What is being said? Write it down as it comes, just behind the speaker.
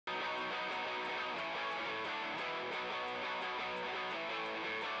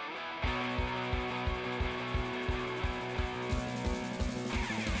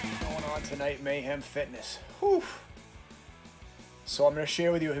on tonight, Mayhem Fitness. Whew. So I'm going to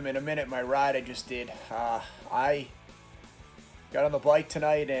share with you in a minute my ride I just did. I got on the bike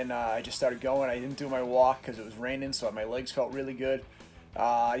tonight and I just started going. I didn't do my walk because it was raining, so my legs felt really good.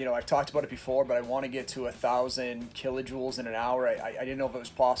 You know, I've talked about it before, but I want to get to 1,000 kilojoules in an hour. I didn't know if it was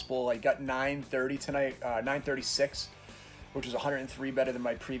possible. I got 9:30 tonight, 9:36, which was 103 better than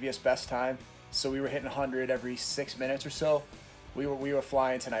my previous best time. So we were hitting 100 every 6 minutes or so. We were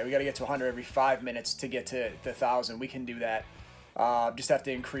flying tonight. We got to get to 100 every 5 minutes to get to the 1,000. We can do that. Just have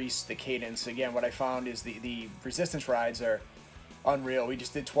to increase the cadence. Again, what I found is the resistance rides are unreal. We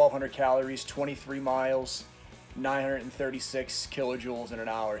just did 1,200 calories, 23 miles, 936 kilojoules in an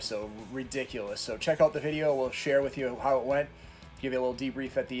hour. So ridiculous. So check out the video. We'll share with you how it went. Give you a little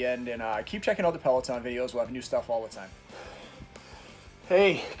debrief at the end. And keep checking out the Peloton videos. We'll have new stuff all the time.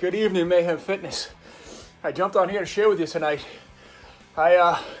 Hey, good evening, Mayhem Fitness. I jumped on here to share with you tonight.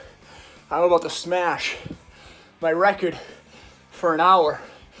 I'm about to smash my record for an hour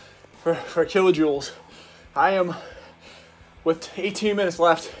for kilojoules. I am, with 18 minutes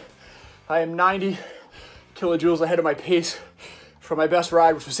left, I am 90 kilojoules ahead of my pace for my best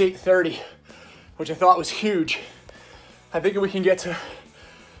ride, which was 8:30, which I thought was huge. I think we can get to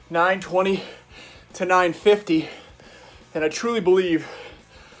 9:20 to 9:50, and I truly believe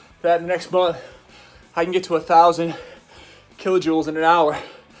that next month I can get to 1,000 kilojoules in an hour.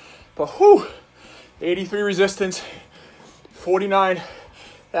 But whew, 83 resistance, 49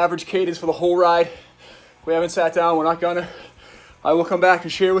 average cadence for the whole ride. We haven't sat down, we're not gonna. I will come back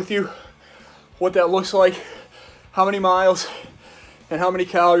and share with you what that looks like, how many miles, and how many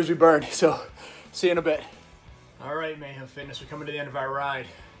calories we burned. So, see you in a bit. All right, Mayhem Fitness, we're coming to the end of our ride.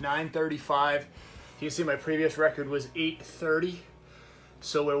 9:35. You can see my previous record was 8:30.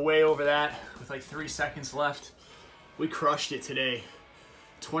 So we're way over that with like 3 seconds left. We crushed it today.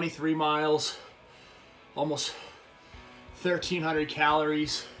 23 miles, almost 1,300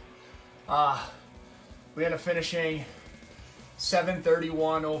 calories. We ended up finishing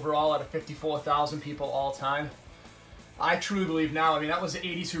 731 overall out of 54,000 people all time. I truly believe now, I mean, that was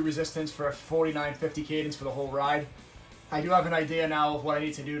 82 resistance for a 49.50 cadence for the whole ride. I do have an idea now of what I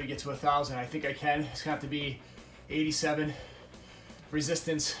need to do to get to 1,000. I think I can. It's gonna have to be 87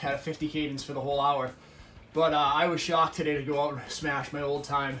 resistance at a 50 cadence for the whole hour. But I was shocked today to go out and smash my old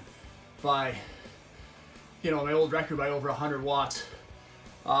time by, you know, my old record by over 100 watts.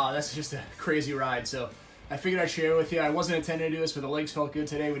 That's just a crazy ride. So I figured I'd share it with you. I wasn't intending to do this, but the legs felt good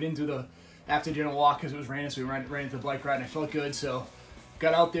today. We didn't do the after dinner walk because it was raining, so we ran into the bike ride and I felt good. So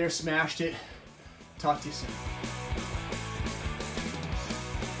got out there, smashed it. Talk to you soon.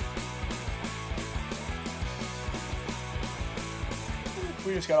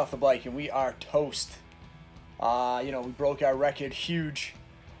 We just got off the bike and we are toast. You know, we broke our record, huge.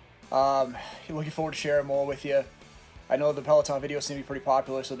 Looking forward to sharing more with you. I know the Peloton videos seem to be pretty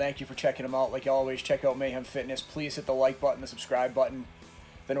popular, so thank you for checking them out. Like always, check out Mayhem Fitness. Please hit the like button, the subscribe button,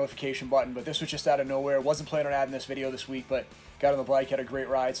 the notification button. But this was just out of nowhere. Wasn't planning on adding this video this week, but got on the bike, had a great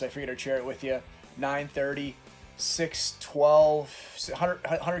ride, so I figured I'd share it with you. 9:30, 6:12,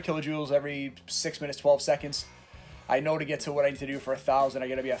 100 kilojoules every 6 minutes, 12 seconds. I know to get to what I need to do for 1,000, I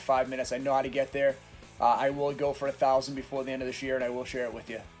got to be at 5 minutes. I know how to get there. I will go for 1,000 before the end of this year, and I will share it with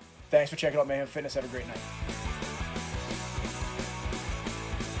you. Thanks for checking out Mayhem Fitness. Have a great night.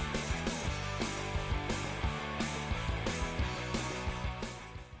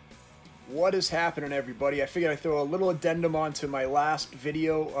 What is happening, everybody? I figured I'd throw a little addendum onto my last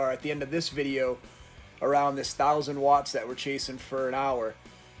video, or at the end of this video, around this 1,000 watts that we're chasing for an hour.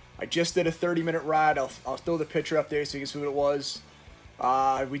 I just did a 30-minute ride. I'll throw the picture up there so you can see what it was.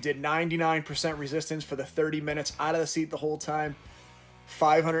 We did 99% resistance for the 30 minutes, out of the seat the whole time.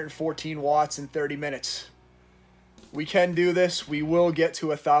 514 watts in 30 minutes. We can do this. We will get to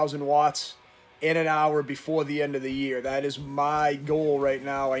 1,000 watts in an hour before the end of the year. That is my goal right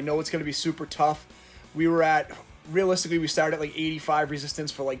now. I know it's going to be super tough. We were at, realistically, we started at like 85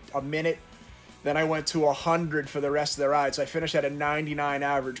 resistance for like a minute. Then I went to 100 for the rest of the ride. So I finished at a 99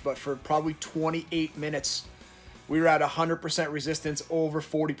 average, but for probably 28 minutes, we were at 100% resistance, over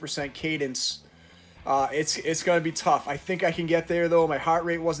 40% cadence. It's going to be tough. I think I can get there, though. My heart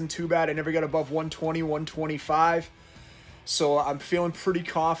rate wasn't too bad. I never got above 120, 125. So I'm feeling pretty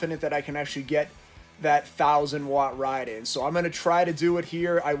confident that I can actually get that 1,000 watt ride in. So I'm going to try to do it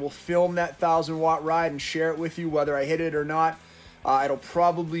here. I will film that 1,000 watt ride and share it with you, whether I hit it or not. It'll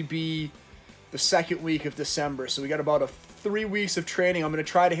probably be the second week of December. So we got about 3 weeks of training. I'm going to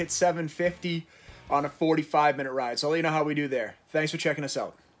try to hit 750 on a 45-minute ride. So I'll let you know how we do there. Thanks for checking us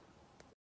out.